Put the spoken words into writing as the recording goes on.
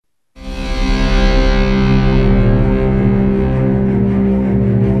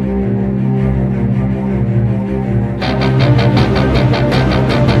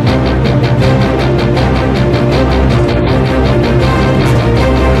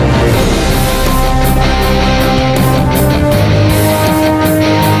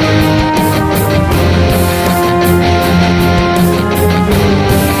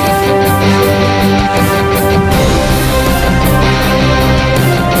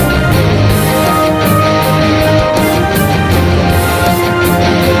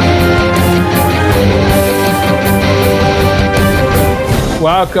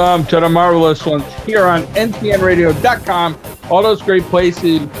Welcome to the Marvelous Ones here on ntnradio.com. All those great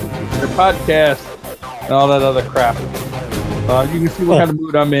places, your podcast, and all that other crap. You can see what kind of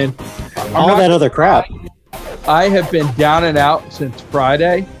mood I'm in. All that other crap. I have been down and out since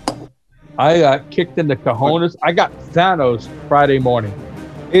Friday. I got kicked in the cojones. I got Thanos Friday morning.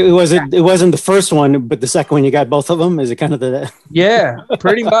 It wasn't the first one, but the second one you got both of them. Is it kind of the? Yeah,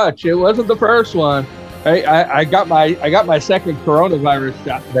 pretty much. It wasn't the first one. I got my second coronavirus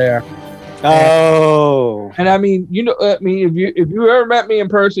shot there. Oh. And I mean, if you ever met me in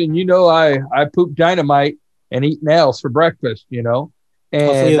person, I poop dynamite and eat nails for breakfast, And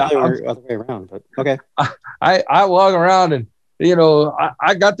hopefully the other way around, but okay. I walk around and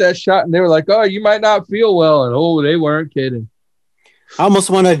I got that shot and they were like, "Oh, you might not feel well," and they weren't kidding. I almost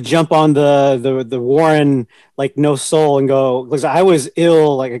want to jump on the Warren like no soul and go, because I was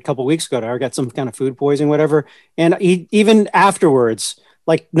ill like a couple weeks ago. I got some kind of food poisoning, whatever. And even afterwards,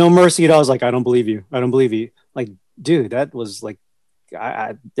 like no mercy at all. I was like, I don't believe you. Like, dude, that was like,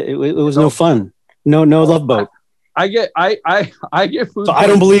 it was no fun. No love boat. I get food. So I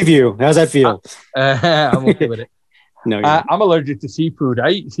don't believe you. How's that feel? I'm okay with it. No, I'm allergic to seafood.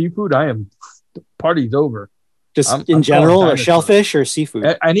 I eat seafood. Party's over. Just in general, or shellfish or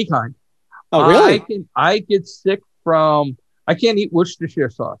seafood? Any kind. Oh, really? I get sick from. I can't eat Worcestershire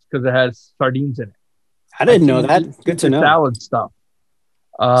sauce because it has sardines in it. I didn't know that. Good to know. Salad stuff.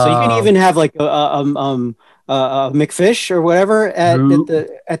 So you can even have like a McFish or whatever at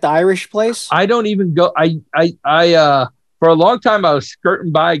the Irish place. I don't even go. I for a long time I was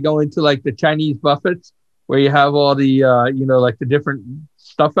skirting by going to like the Chinese buffets where you have all the like the different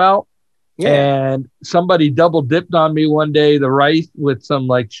stuff out. Yeah. And somebody double dipped on me one day the rice with some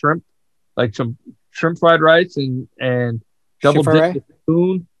like shrimp, like some shrimp fried rice and double dipped the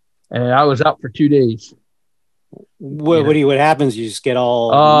spoon, and I was out for 2 days. What happens? You just get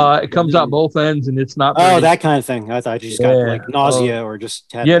all it comes out both ends and it's not pretty. That kind of thing. I thought you just got like nausea or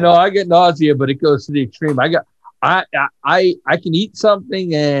just had I get nausea, but it goes to the extreme. I can eat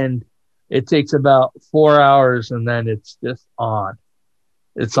something and it takes about 4 hours and then it's just on.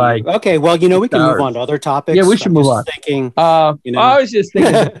 It's like, okay, well, we can move on to other topics. Yeah, we should move on. Thinking, I was just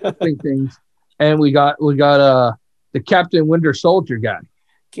thinking things, and we got the Captain Winter Soldier guy.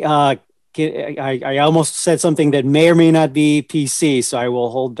 I almost said something that may or may not be PC, so I will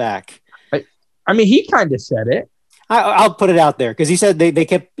hold back. I mean, he kind of said it. I'll put it out there because he said they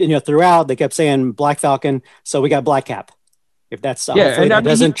kept throughout they kept saying Black Falcon, so we got Black Cap. If that's and that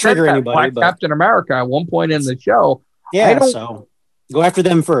doesn't trigger anybody. Black Captain America at one point in the show. Yeah, so. Go after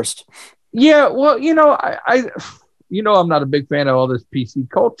them first. Yeah, well, I'm not a big fan of all this PC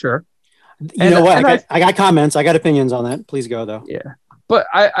culture. I got comments. I got opinions on that. Please go, though. Yeah, but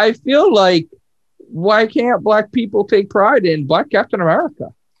I feel like why can't Black people take pride in Black Captain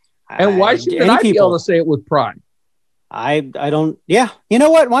America? And why shouldn't I be able to say it with pride? I don't. Yeah, you know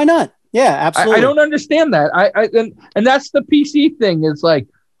what? Why not? Yeah, absolutely. I don't understand that. And that's the PC thing. It's like,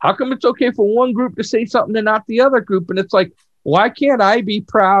 how come it's okay for one group to say something and not the other group? And it's like, why can't I be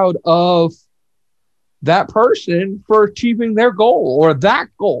proud of that person for achieving their goal or that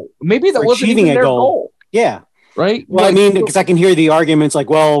goal? Maybe that wasn't even their goal. Yeah. Right. Well, I mean, because I can hear the arguments like,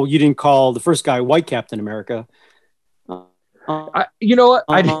 well, you didn't call the first guy White Captain America. You know what?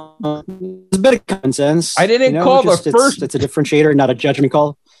 It's a bit of common sense. I didn't call the first. It's a differentiator, not a judgment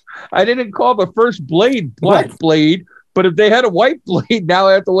call. I didn't call the first blade Black Blade, but if they had a white blade now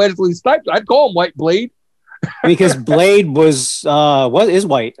after Wesley Snipes, I'd call him White Blade. Because Blade is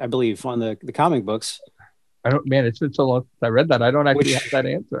white, I believe, on the comic books. It's been so long since I read that. I don't actually have that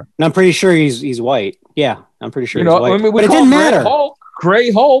answer. And I'm pretty sure he's white. Yeah, I'm pretty sure he's white. I mean, but it didn't matter. Gray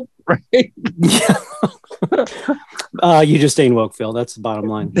Hulk, right? You just ain't woke, Phil. That's the bottom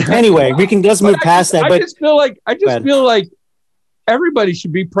line. Anyway, let's move past that. I just feel like everybody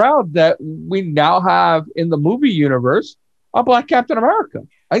should be proud that we now have in the movie universe a Black Captain America.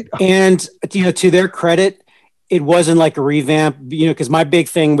 And to their credit, it wasn't like a revamp, because my big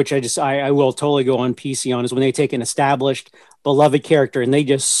thing, which I will totally go on PC on, is when they take an established, beloved character and they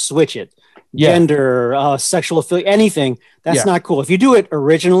just switch it. Yeah. Gender, sexual affiliation, anything. That's not cool. If you do it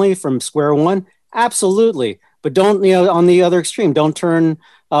originally from square one, absolutely. But don't, on the other extreme, don't turn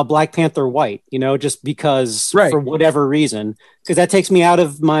Black Panther white, just because for whatever reason, because that takes me out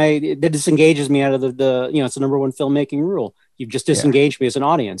of that disengages me out of the it's the number one filmmaking rule. You've just disengaged me as an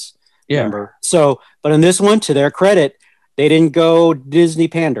audience. Member. So, but in this one, to their credit, they didn't go Disney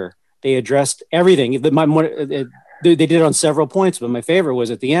pander. They addressed everything. They did it on several points, but my favorite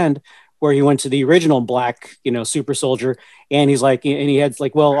was at the end where he went to the original Black, super soldier, and he's like, and he had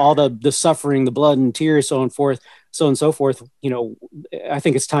like, well, all the suffering, the blood and tears, so on and forth. so on and so forth. I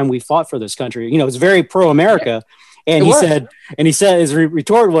think it's time we fought for this country. It's very pro-America. And he said, his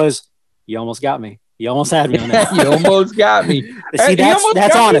retort was, "You almost got me. You almost had me on that. You almost got me." See,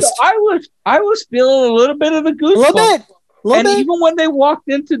 that's honest. I was feeling a little bit of the goosebumps. A little bit. Even when they walked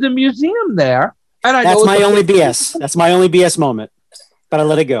into the museum there, and that's my only BS. That's my only BS moment. But I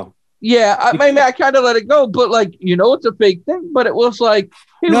let it go. Yeah, I mean, I kind of let it go, but it's a fake thing. But it was like,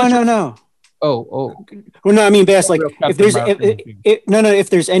 no. Oh. Well, no, I mean, Bass, if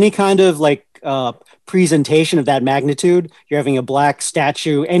there's any kind of presentation of that magnitude, you're having a black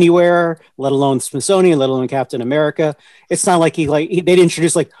statue anywhere, let alone Smithsonian, let alone Captain America. It's not like they'd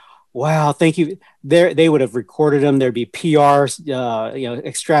introduce wow, thank you. They would have recorded him. There'd be PR,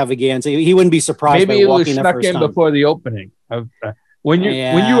 extravaganza. He wouldn't be surprised. Maybe it was snuck in before the opening. When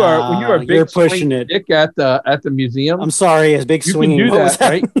you are a big pushing dick at the museum. I'm sorry, as big swinging. You can do that,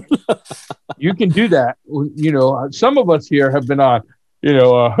 right? You can do that. Some of us here have been on,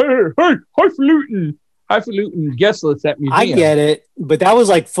 highfalutin guest list at museum. I get it, but that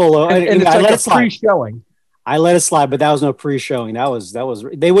was full of. And it's I let a it slide. pre-showing. I let it slide, but that was no pre-showing. That was.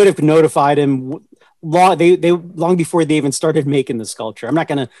 They would have notified him long before they even started making the sculpture. I'm not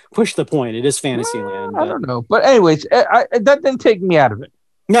going to push the point. It is Fantasyland. I don't know, but anyways, that didn't take me out of it.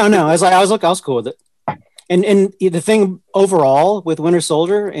 No, I was cool with it. And the thing overall with Winter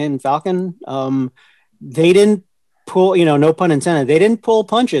Soldier and Falcon, they didn't pull. No pun intended. They didn't pull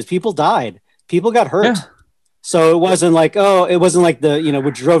punches. People died. People got hurt. Yeah. So it wasn't like the,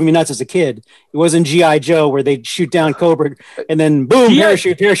 which drove me nuts as a kid. It wasn't G.I. Joe where they'd shoot down Cobra and then boom,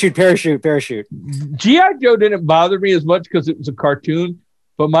 parachute. G.I. Joe didn't bother me as much because it was a cartoon,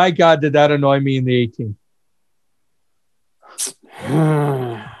 but my God, did that annoy me in the 18.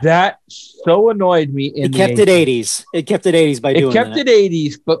 That so annoyed me in It kept it 80s. It kept it 80s by doing that. It kept it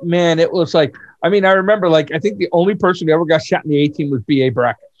 80s, but man, it was I remember I think the only person who ever got shot in the 18 was B.A.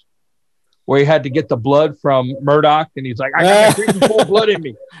 Brackett, where he had to get the blood from Murdoch, and he's like, "I got my crazy full blood in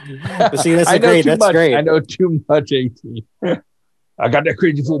me." See, that's great. That's great. I know too much, 18. I got that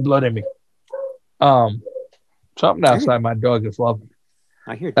crazy full blood in me. Something outside my dog is loving.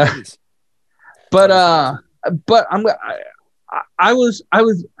 I hear these. But I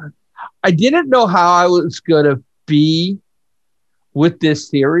didn't know how I was gonna be with this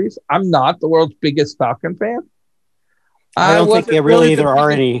series. I'm not the world's biggest Falcon fan. I don't think there really there are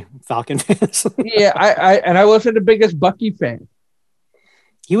any Falcon fans. Yeah, I wasn't the biggest Bucky fan.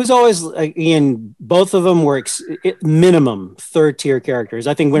 He was always Ian. Both of them were minimum third tier characters.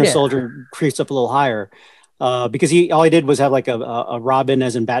 I think Winter Soldier creeps up a little higher because all he did was have a Robin,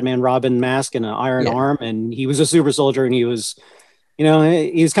 as in Batman Robin mask and an iron arm, and he was a super soldier, and he was,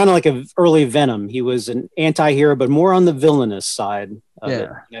 he was kind of like an early Venom. He was an anti-hero, but more on the villainous side of it,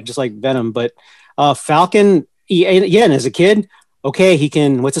 just like Venom. But Falcon. And as a kid, he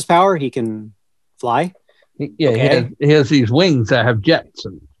can. What's his power? He can fly. He has these wings that have jets.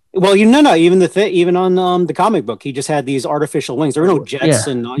 Well, even on the comic book, he just had these artificial wings. There were no jets,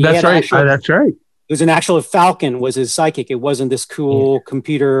 and that's right. That's right. It was an actual Falcon. Was his psychic? It wasn't this cool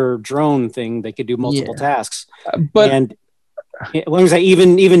computer drone thing that could do multiple tasks. But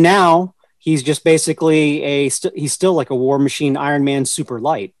even now, he's just basically he's still like a War Machine, Iron Man, super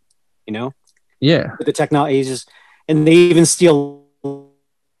light. Yeah, with the technology, and they even steal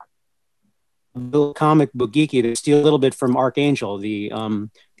the comic book geeky. They steal a little bit from Archangel, the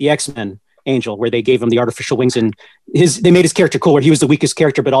X-Men Angel, where they gave him the artificial wings, and they made his character cool. Where he was the weakest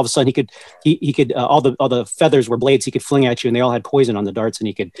character, but all of a sudden he could all the feathers were blades he could fling at you, and they all had poison on the darts, and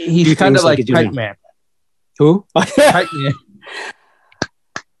he could. He's kind of like Kite Man. Who? Kite Man.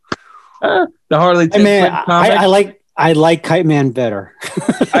 The Harley. I like Kite Man better.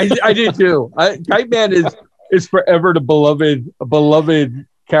 I do too. Kite Man is forever the beloved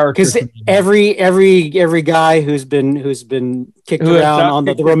character. Because every guy who's been kicked around on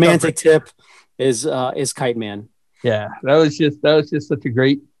the romantic tip is Kite Man. Yeah, that was just such a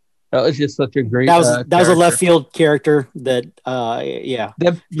great. That was a left field character that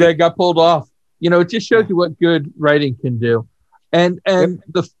that got pulled off. It just shows you what good writing can do. And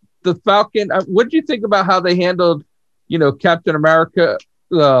the Falcon. What did you think about how they handled? Captain America,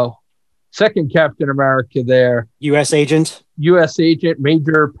 second Captain America there. U.S. agent,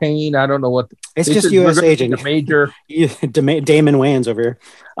 Major Payne. I don't know what. It's just U.S. agent. Major. Damon Wayans over here.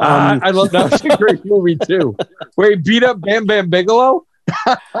 I love that. Was a great movie too, where he beat up Bam Bam Bigelow.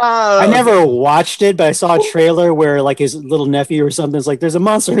 I never watched it, but I saw a trailer where his little nephew or something's like, "There's a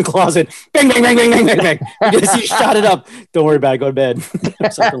monster in the closet." Bang, bang, bang, bang, bang, bang, bang. He shot it up. Don't worry about it. Go to bed.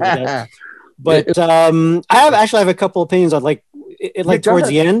 Something like that. But I have a couple opinions on towards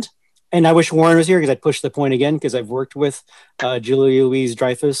the end. And I wish Warren was here because I'd push the point again because I've worked with Julia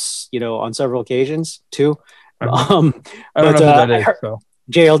Louis-Dreyfus, on several occasions too. Uh-huh. I don't know who that is. So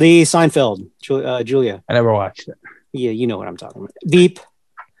JLD, Seinfeld, Julia. I never watched it. Yeah, you know what I'm talking about. Veep.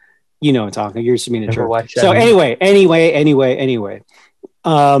 You know what I'm talking. You're just being a jerk. So either. anyway.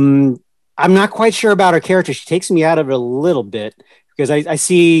 I'm not quite sure about her character. She takes me out of it a little bit because I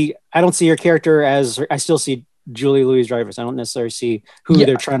don't see her character as I still see Julia Louis-Dreyfus. I don't necessarily see who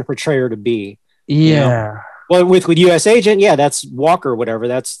they're trying to portray her to be. Yeah. Well, with U.S. Agent, that's Walker, whatever.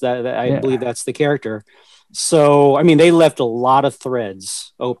 I believe that's the character. So, I mean, they left a lot of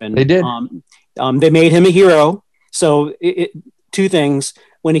threads open. They did. They made him a hero. So, two things.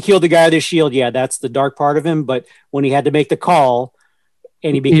 When he killed the guy with the shield, that's the dark part of him. But when he had to make the call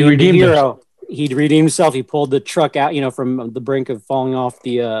and he became a hero, he redeemed himself. He pulled the truck out, from the brink of falling off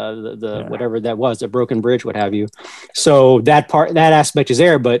the whatever that was, the broken bridge, what have you. So that aspect is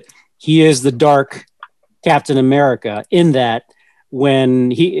there. But he is the dark Captain America in that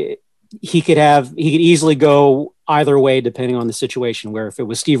when he could easily go either way depending on the situation. Where if it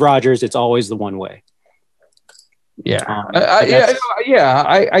was Steve Rogers, it's always the one way. Yeah,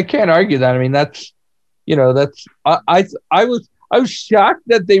 I can't argue that. I mean, that's I was shocked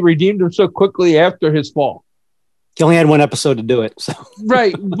that they redeemed him so quickly after his fall. He only had one episode to do it, so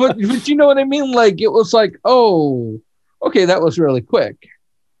right. But you know what I mean? Like it was like, oh, okay, that was really quick.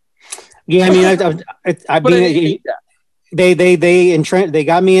 Yeah, I mean, they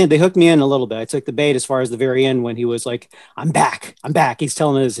got me in. They hooked me in a little bit. I took the bait as far as the very end when he was like, "I'm back. He's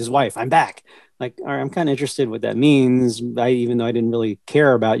telling his wife, "I'm back." Like, all right, I'm kind of interested what that means. Even though I didn't really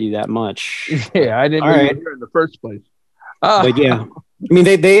care about you that much. Yeah, I didn't know you were here in the first place. But yeah, I mean,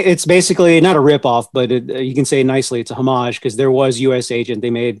 it's basically not a ripoff, but you can say nicely it's a homage because there was U.S. Agent.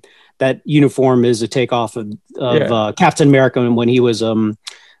 They made that uniform is a takeoff of Captain America when he was an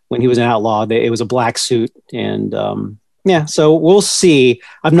outlaw. It was a black suit, and so we'll see.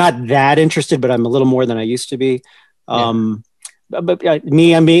 I'm not that interested, but I'm a little more than I used to be. But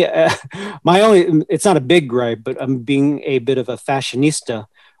my only, it's not a big gripe, but I'm being a bit of a fashionista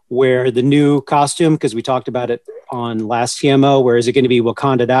where the new costume, because we talked about it on last TMO, where is it going to be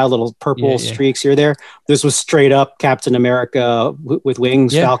Wakanda'd out, little purple streaks here, there. This was straight up Captain America with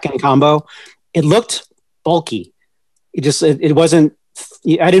wings, Falcon combo. It looked bulky. It wasn't,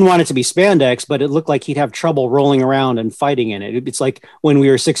 I didn't want it to be spandex, but it looked like he'd have trouble rolling around and fighting in it. It's like when we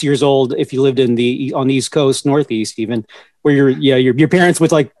were 6 years old, if you lived on the East Coast, Northeast even, where your parents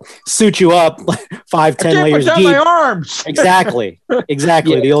would like suit you up 5-10 layers deep. My arms. Exactly.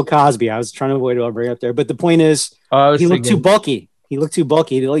 The old Cosby. I was trying to avoid bring up there, but the point is, he looked too bulky.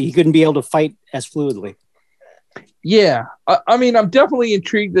 He couldn't be able to fight as fluidly. Yeah, I mean, I'm definitely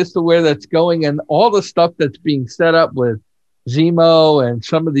intrigued as to where that's going and all the stuff that's being set up with Zemo and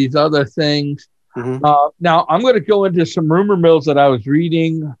some of these other things. Mm-hmm. Now, I'm going to go into some rumor mills that I was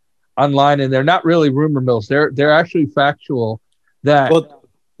reading online, and they're not really rumor mills. They're actually factual. Well,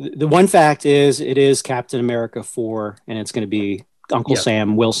 the one fact is it is Captain America 4, and it's going to be Uncle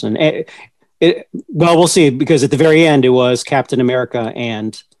Sam Wilson. Well, we'll see, because at the very end, it was Captain America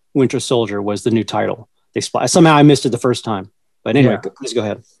and Winter Soldier was the new title. Somehow I missed it the first time. But anyway, please go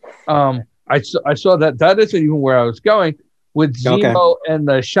ahead. I saw that. That isn't even where I was going with Zemo and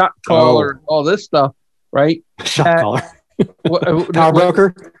the shot caller and all this stuff, right? Shot caller. Power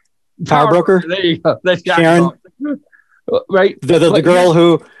broker. Power broker. There you go. That's Sharon. Right. The girl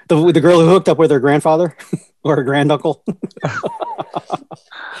who hooked up with her grandfather or her granduncle.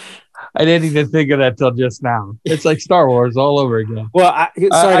 I didn't even think of that till just now. It's like Star Wars all over again. Well,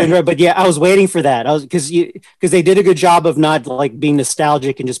 sorry to interrupt, but yeah, I was waiting for that. Because they did a good job of not like being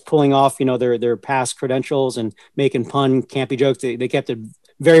nostalgic and just pulling off, their past credentials and making campy jokes. They kept it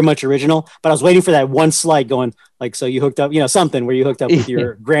very much original. But I was waiting for that one slide going like, so you hooked up, something where you hooked up with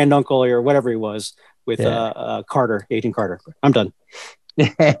your granduncle or whatever he was with Carter, Agent Carter. I'm done.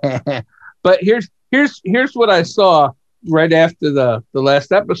 But here's what I saw right after the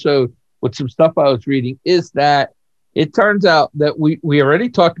last episode with some stuff I was reading is that it turns out that we already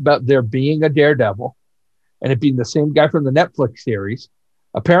talked about there being a Daredevil and it being the same guy from the Netflix series.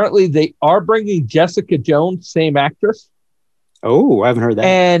 Apparently they are bringing Jessica Jones, same actress. Oh, I haven't heard that.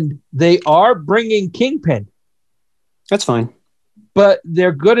 And they are bringing Kingpin. That's fine. But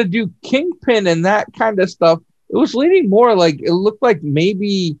they're going to do Kingpin and that kind of stuff. It was leading more like, it looked like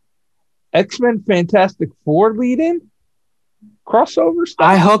maybe X-Men Fantastic Four lead-in crossover stuff.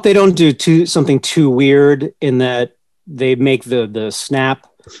 I hope they don't do something too weird in that they make the snap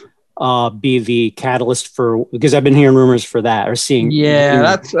be the catalyst for, because I've been hearing rumors for that or seeing. Yeah,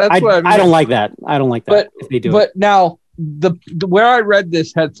 that's what I mean. I don't like that. If they do but it. Now where I read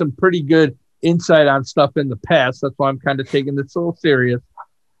this had some pretty good insight on stuff in the past. That's why I'm kind of taking this a little serious,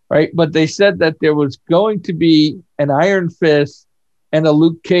 right? But they said that there was going to be an Iron Fist and a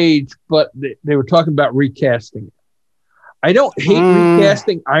Luke Cage, but they were talking about recasting it. I don't hate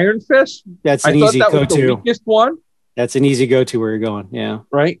recasting Iron Fist. That's an easy that go-to. was the weakest one. That's an easy go-to where you're going. Yeah.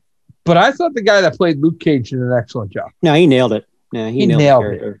 Right. But I thought the guy that played Luke Cage did an excellent job. No, he nailed it. Yeah, he nailed the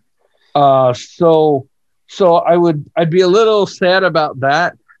character. So I'd be a little sad about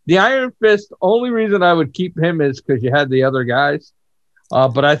that. The Iron Fist, only reason I would keep him is because you had the other guys.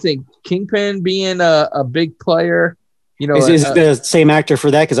 But I think Kingpin being a big player, is the same actor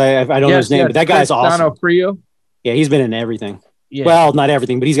for that? Because I don't know his name, but that guy's awesome. D'Onofrio. Yeah, he's been in everything. Yeah. Well, not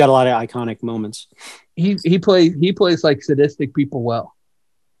everything, but he's got a lot of iconic moments. He plays like sadistic people well.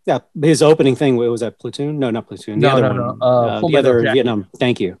 Yeah, his opening thing was that Platoon? No, not Platoon. The other one. The other Vietnam.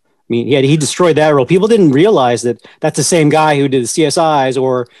 Thank you. I mean, he destroyed that role. People didn't realize that that's the same guy who did the CSIs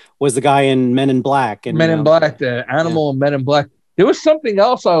or was the guy in Men in Black. And, Men in Black, the animal in Men in Black. There was something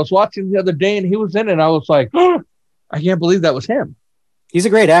else I was watching the other day, and he was in it. And I was like, oh, I can't believe that was him. He's a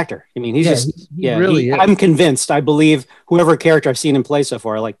great actor. I mean, he really is. I'm convinced. I believe whoever character I've seen him play so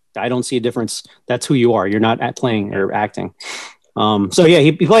far, I don't see a difference. That's who you are. You're not playing or acting. So yeah,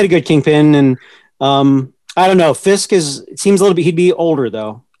 he played a good Kingpin, and I don't know. Fisk seems a little bit. He'd be older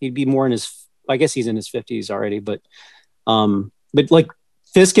though. He'd be more in his. I guess he's in his 50s already. But like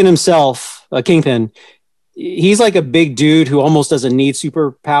Fisk and himself, Kingpin, he's like a big dude who almost doesn't need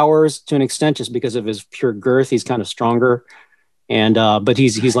superpowers to an extent, just because of his pure girth. He's kind of stronger. And but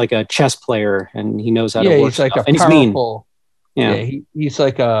he's like a chess player, and he knows how to work. He's like stuff. a powerful. He's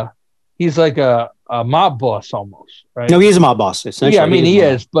like a mob boss almost, right? No, he's a mob boss. Yeah, I mean he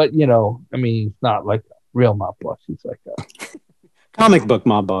is, but he's not like a real mob boss. He's like a comic book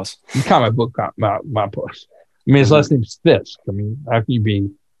mob boss. Comic book mob boss. I mean, his last name's Fisk. I mean, how can you be?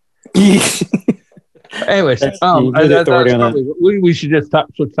 Anyways, we should just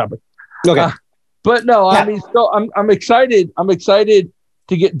switch topic. Okay. But no, I mean, so I'm excited. I'm excited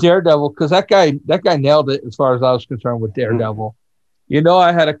to get Daredevil because that guy nailed it as far as I was concerned with Daredevil.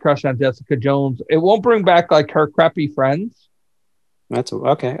 I had a crush on Jessica Jones. It won't bring back like her crappy friends. That's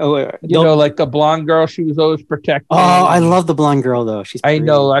okay. Oh, like the blonde girl she was always protecting. Oh, I love the blonde girl though. I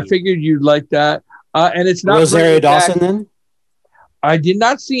know. I figured you'd like that. And it's not Rosario Dawson. Then I did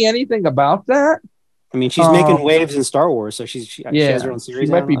not see anything about that. I mean, she's making waves in Star Wars, so she has her own series.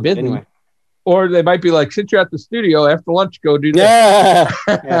 She might be busy. Anyway. Or they might be like, since you're at the studio after lunch, go do that.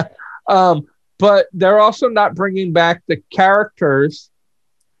 Yeah. But they're also not bringing back the characters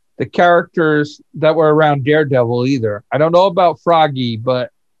that were around Daredevil either. I don't know about Froggy, but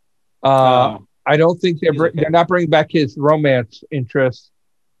I don't think they're not bringing back his romance interest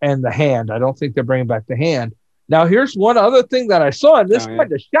and the Hand. I don't think they're bringing back the Hand. Now, here's one other thing that I saw, and this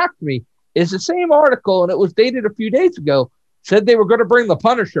kind of shocked me, is the same article, and it was dated a few days ago. Said they were going to bring the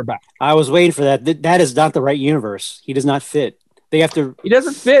Punisher back. I was waiting for that. That is not the right universe. He does not fit. They have to. He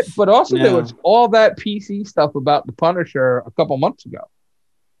doesn't fit, but also there was all that PC stuff about the Punisher a couple months ago.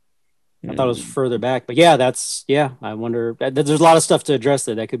 I thought it was further back, but I wonder. There's a lot of stuff to address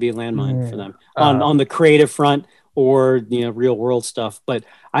there. That could be a landmine for them on the creative front or real world stuff. But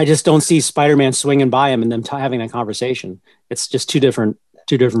I just don't see Spider-Man swinging by him and them having that conversation. It's just two different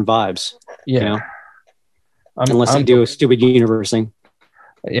vibes. Yeah. Unless they do a stupid universe thing.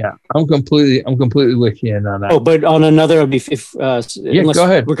 Yeah, I'm completely with you on that. Oh, but on another, if go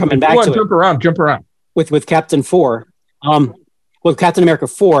ahead. We're coming back to jump around with Captain 4. With Captain America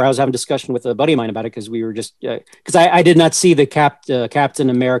 4, I was having a discussion with a buddy of mine about it because we were just because I did not see the Captain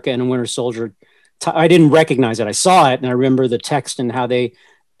America and Winter Soldier. I didn't recognize it. I saw it and I remember the text and how they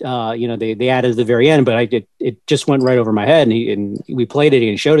they added at the very end, but it just went right over my head. And we played it and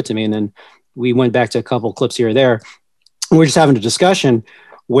he showed it to me, and then we went back to a couple clips here or there. And we're just having a discussion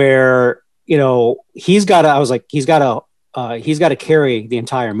where, he's got to carry the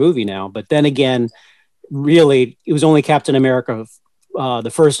entire movie now. But then again, really, it was only Captain America, the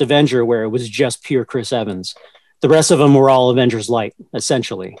first Avenger, where it was just pure Chris Evans. The rest of them were all Avengers light,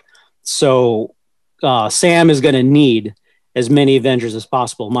 essentially. So Sam is going to need as many Avengers as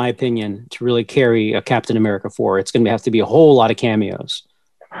possible, in my opinion, to really carry a Captain America 4. It's going to have to be a whole lot of cameos.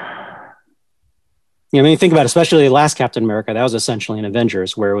 Think about it, especially the last Captain America. That was essentially an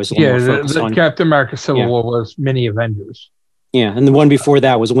Avengers, where it was the Captain America Civil War was many Avengers. Yeah, and the one before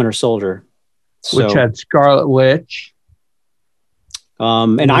that was Winter Soldier, which had Scarlet Witch,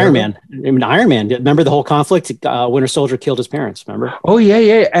 and Iron Man. I mean, Iron Man. Remember the whole conflict? Winter Soldier killed his parents. Remember? Oh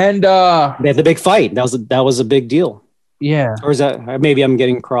yeah, and they had the big fight. That was a big deal. Yeah, or is that maybe I'm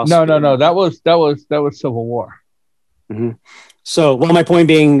getting cross? No. That was Civil War. Mm-hmm. So, well, my point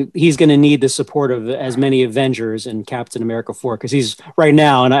being, he's going to need the support of as many Avengers and Captain America 4, because he's right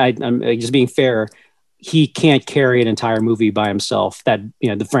now, and I'm just being fair, he can't carry an entire movie by himself. That,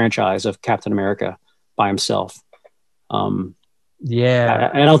 the franchise of Captain America by himself.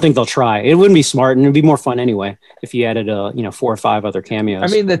 Yeah, I don't think they'll try. It wouldn't be smart, and it'd be more fun anyway if you added 4 or 5 other cameos. I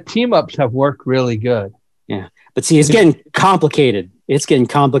mean, the team ups have worked really good. Yeah, but see, it's getting complicated. It's getting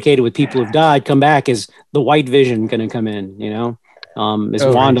complicated with people who've died. Come back. Is the White Vision going to come in? Is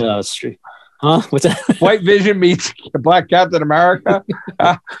Wanda? Huh? What's that? White Vision meets Black Captain America.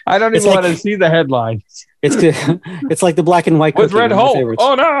 I don't even want to see the headlines. It's like the black and white with Red Hulk.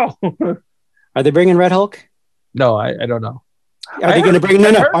 Oh no! Are they bringing Red Hulk? No, I don't know. Are they going to bring?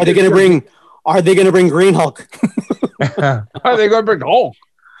 No. Are they going to bring? Are they going to bring Green Hulk? Are they going to bring Hulk?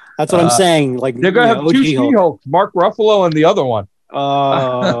 That's what I'm saying. Like they're going to have two She-Hulks, Mark Ruffalo and the other one.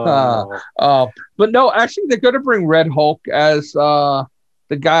 But no, actually, they're going to bring Red Hulk as the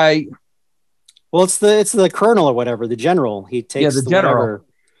guy. Well, it's the colonel or whatever, the general. He takes the general.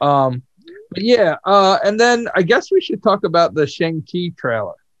 But yeah, and then I guess we should talk about the Shang-Chi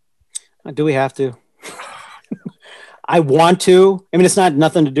trailer. Do we have to? I want to. I mean, it's not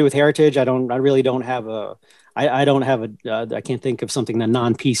nothing to do with heritage. I really don't have a. I don't have a. I can't think of something that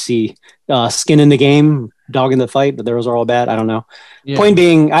non-PC skin in the game, dog in the fight. But those are all bad. I don't know. Yeah. Point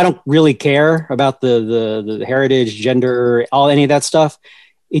being, I don't really care about the heritage, gender, any of that stuff.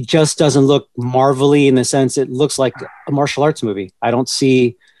 It just doesn't look Marvel-y in the sense it looks like a martial arts movie. I don't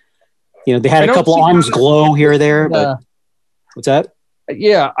see. They had a couple arms glow here or there, but what's that?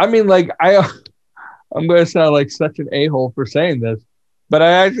 Yeah, I mean, like I'm going to sound like such an a-hole for saying this, but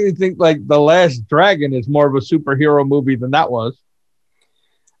I actually think like The Last Dragon is more of a superhero movie than that was.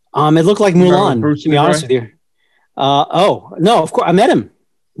 It looked like Mulan, to be honest with you. Oh, no, of course. I met him.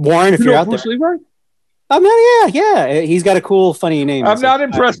 Warren, if you're out Bruce there. Leroy? I mean, yeah. He's got a cool, funny name. I'm not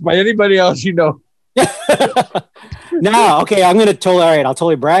impressed by anybody else you know. No, okay, I'll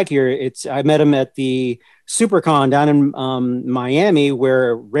totally brag here. I met him at the SuperCon down in Miami,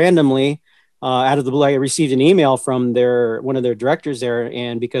 where randomly, out of the blue, I received an email from one of their directors there,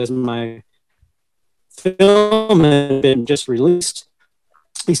 and because my film had been just released,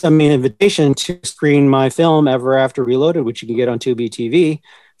 he sent me an invitation to screen my film Ever After Reloaded, which you can get on Tubi TV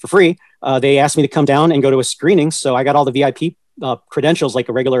for free. They asked me to come down and go to a screening, so I got all the VIP credentials like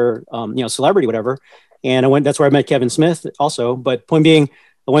a regular celebrity, whatever. And I went. That's where I met Kevin Smith also. But point being,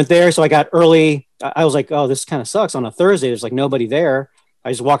 I went there, so I got early. I was like, oh, this kind of sucks. On a Thursday, there's like nobody there. I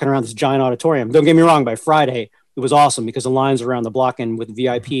was walking around this giant auditorium. Don't get me wrong, by Friday, it was awesome because the lines around the block and with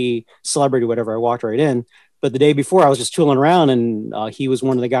VIP, celebrity, whatever, I walked right in. But the day before, I was just tooling around, and he was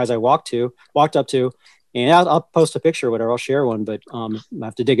one of the guys I walked up to. And I'll post a picture or whatever. I'll share one, but I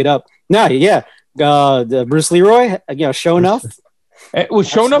have to dig it up. No, yeah. The Bruce Leroy, show enough. Was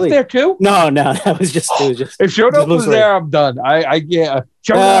Shonuff there too? No, that was just. If Shonuff was there, I'm done. I get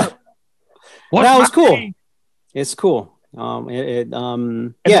Shonuff. That was cool. It's cool.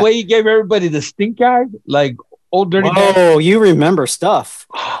 And the way he gave everybody the stink eye, like old dirty. Oh, you remember stuff?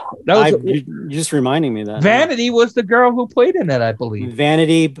 You're just reminding me of that. Vanity was the girl who played in it, I believe.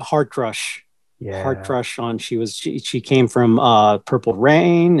 Vanity, Heart Crush. Yeah. Heart Crush on. She came from Purple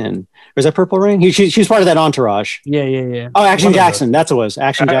Rain, and was that Purple Rain? She was part of that entourage. Yeah. Oh, Action Jackson. That's what it was.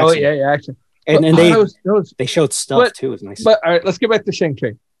 Action Jackson. Oh yeah, Action. And they showed stuff too. It was nice. But all right, let's get back to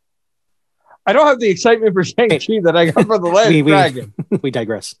Shang-Chi. I don't have the excitement for Shang-Chi that I got for The Last Dragon. We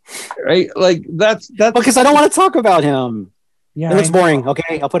digress. Right? Like that's because I don't want to talk about him. Yeah, it looks boring.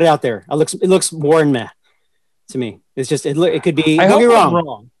 Okay, I'll put it out there. It looks boring, meh, to me. It's just it could be. Don't get me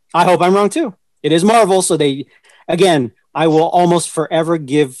wrong. I hope I'm wrong too. It is Marvel, so I will almost forever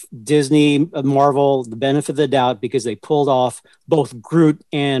give Disney, Marvel the benefit of the doubt because they pulled off both Groot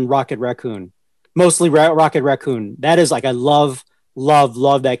and Rocket Raccoon. Mostly Rocket Raccoon. That is like I love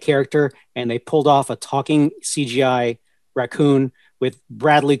that character, and they pulled off a talking CGI raccoon with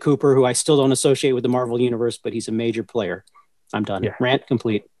Bradley Cooper, who I still don't associate with the Marvel universe, but he's a major player. I'm done. Yeah. Rant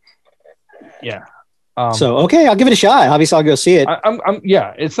complete. Yeah. So okay, I'll give it a shot. Obviously, I'll go see it.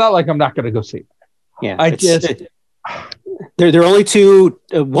 Yeah, it's not like I'm not going to go see it. Yeah, there are only two,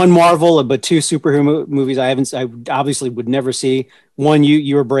 one Marvel, but two superhero movies I obviously would never see. One,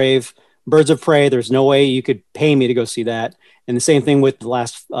 You Were Brave, Birds of Prey. There's no way you could pay me to go see that. And the same thing with the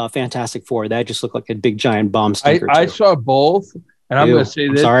last Fantastic Four. That just looked like a big giant bomb stinker. I saw both, and I'm going to say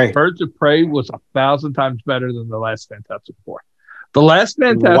this: Birds of Prey was 1,000 times better than the last Fantastic Four. The last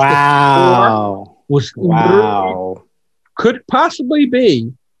Fantastic Four was could possibly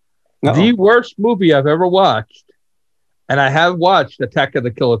be the worst movie I've ever watched, and I have watched Attack of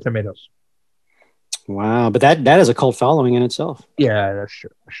the Killer Tomatoes. Wow, but that is a cult following in itself. Yeah, that's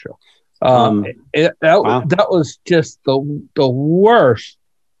true. That's true. That was just the worst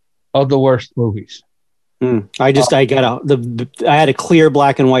of the worst movies. I had a clear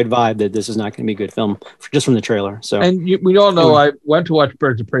black and white vibe that this is not going to be a good film just from the trailer. So, and we all know I went to watch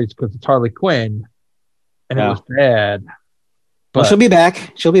Birds of Prey because it's Harley Quinn, and it was bad. But she'll be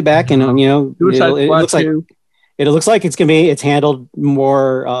back. She'll be back, and it looks like it's handled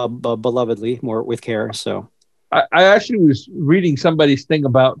more belovedly, more with care. So, I actually was reading somebody's thing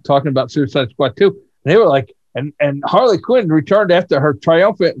about talking about Suicide Squad 2. And they were like, and Harley Quinn returned after her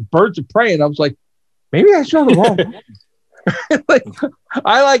triumphant Birds of Prey, and I was like, maybe I saw the wrong one.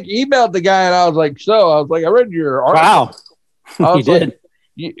 I emailed the guy, and I was like, I read your article. Wow, you did.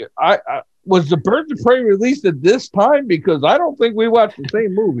 I was the Birds of Prey released at this time, because I don't think we watched the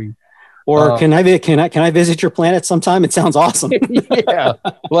same movie. Or can I visit your planet sometime? It sounds awesome. Yeah,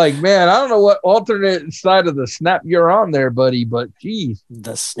 man, I don't know what alternate side of the snap you're on there, buddy, but geez,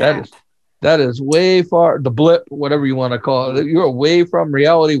 the snap. That is way far. The blip, whatever you want to call it, you're away from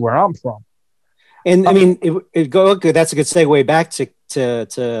reality where I'm from. And I mean, that's a good segue back to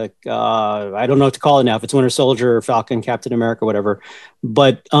I don't know what to call it now, if it's Winter Soldier or Falcon, Captain America, whatever.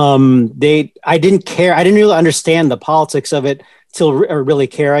 But I didn't care. I didn't really understand the politics of it till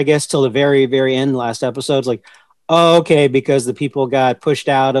the very, very end, last episodes. Like, oh, okay, because the people got pushed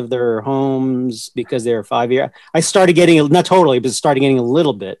out of their homes because they were 5 years. I started getting, not totally, but started getting a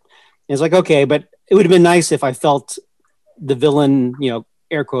little bit. And it's like, okay, but it would have been nice if I felt the villain,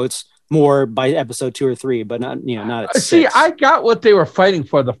 air quotes, more by episode 2 or 3, but not at 6. See, I got what they were fighting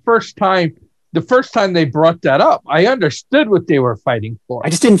for the first time they brought that up. I understood what they were fighting for. I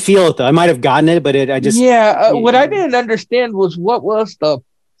just didn't feel it, though. I might have gotten it, but what I didn't understand was what was the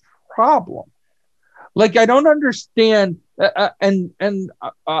problem. Like, I don't understand, and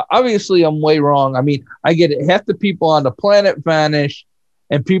obviously I'm way wrong. I mean, I get it. Half the people on the planet vanish,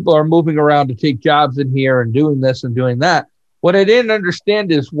 and people are moving around to take jobs in here and doing this and doing that. What I didn't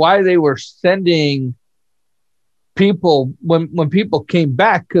understand is why they were sending people when people came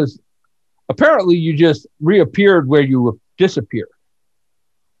back, because apparently you just reappeared where you disappeared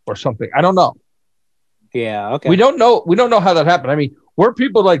or something. I don't know. Yeah, okay. We don't know how that happened. I mean, were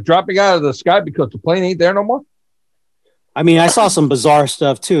people dropping out of the sky because the plane ain't there no more? I mean, I saw some bizarre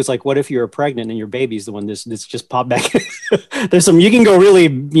stuff too. It's like, what if you were pregnant and your baby's the one that's just popped back? There's some, you can go really,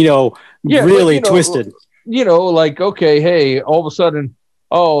 really twisted. Okay, hey, all of a sudden,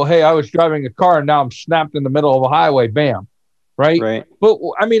 oh, hey, I was driving a car and now I'm snapped in the middle of a highway, bam. Right. But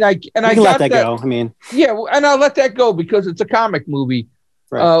I mean, I can let that go. I mean, yeah, and I'll let that go because it's a comic movie.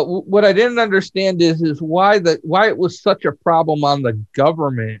 Right. What I didn't understand is why it was such a problem on the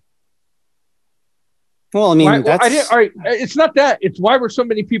government. Well, I mean, it's not that. It's why were so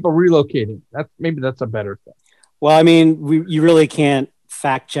many people relocating. That's a better thing. Well, I mean, you really can't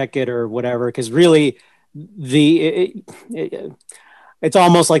fact check it or whatever, because really, it's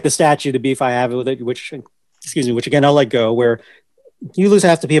almost like the statue, the beef I have with it, which again I'll let go, where you lose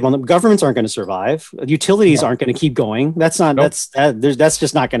half the people. The governments aren't going to survive. Utilities aren't going to keep going. That's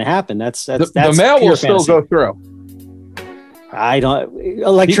just not going to happen. That's the mail will still go through.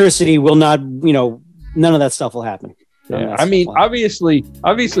 Electricity will not. None of that stuff will happen. Yeah. I mean, obviously,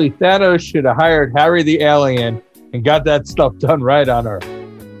 Thanos should have hired Harry the Alien and got that stuff done right on Earth.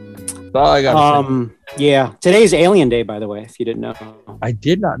 That's all I got to say. Yeah. Today's Alien Day, by the way, if you didn't know. I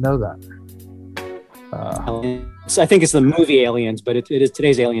did not know that. I think it's the movie Aliens, but it is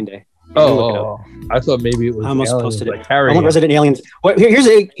today's Alien Day. I thought maybe it was. I almost posted it. Harry. I want Resident Aliens. Well,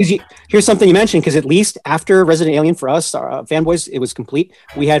 here's something you mentioned, because at least after Resident Alien for us, our fanboys, it was complete.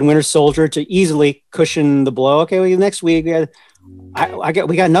 We had Winter Soldier to easily cushion the blow. Okay, well, next week we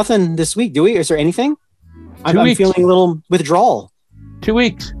got nothing this week, do we? Is there anything? I'm feeling a little withdrawal. 2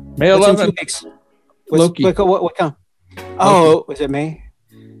 weeks. May 11th. 2 weeks. Loki. What kind? Oh, was it May?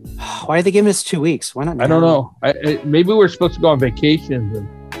 Why are they giving us 2 weeks? Why not now? I don't know. Maybe we're supposed to go on vacations and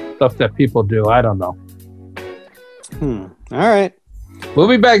stuff that people do. I don't know. All right. We'll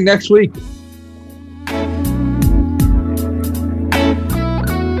be back next week.